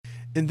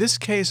In this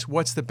case,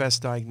 what's the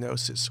best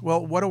diagnosis?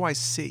 Well, what do I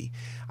see?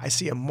 I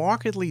see a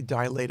markedly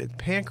dilated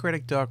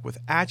pancreatic duct with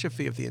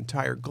atrophy of the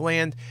entire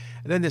gland,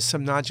 and then there's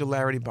some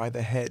nodularity by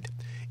the head.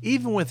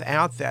 Even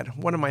without that,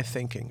 what am I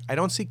thinking? I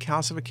don't see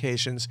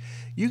calcifications.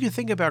 You can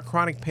think about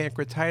chronic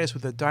pancreatitis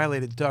with a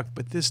dilated duct,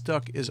 but this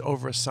duct is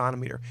over a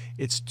centimeter.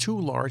 It's too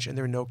large and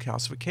there are no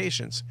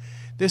calcifications.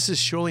 This is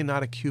surely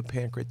not acute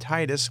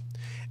pancreatitis,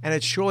 and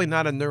it's surely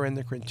not a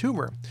neuroendocrine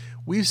tumor.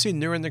 We've seen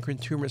neuroendocrine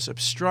tumors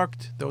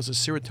obstruct, those are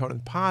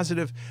serotonin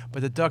positive,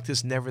 but the duct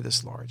is never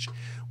this large.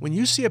 When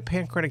you see a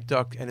pancreatic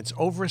duct and it's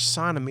over a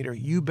centimeter,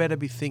 you better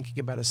be thinking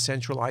about a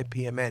central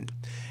IPMN.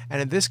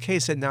 And in this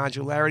case, a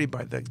nodularity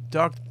by the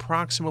duct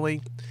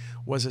proximally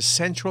was a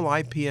central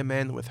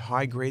IPMN with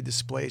high-grade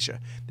dysplasia.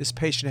 This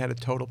patient had a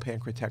total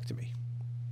pancreatectomy.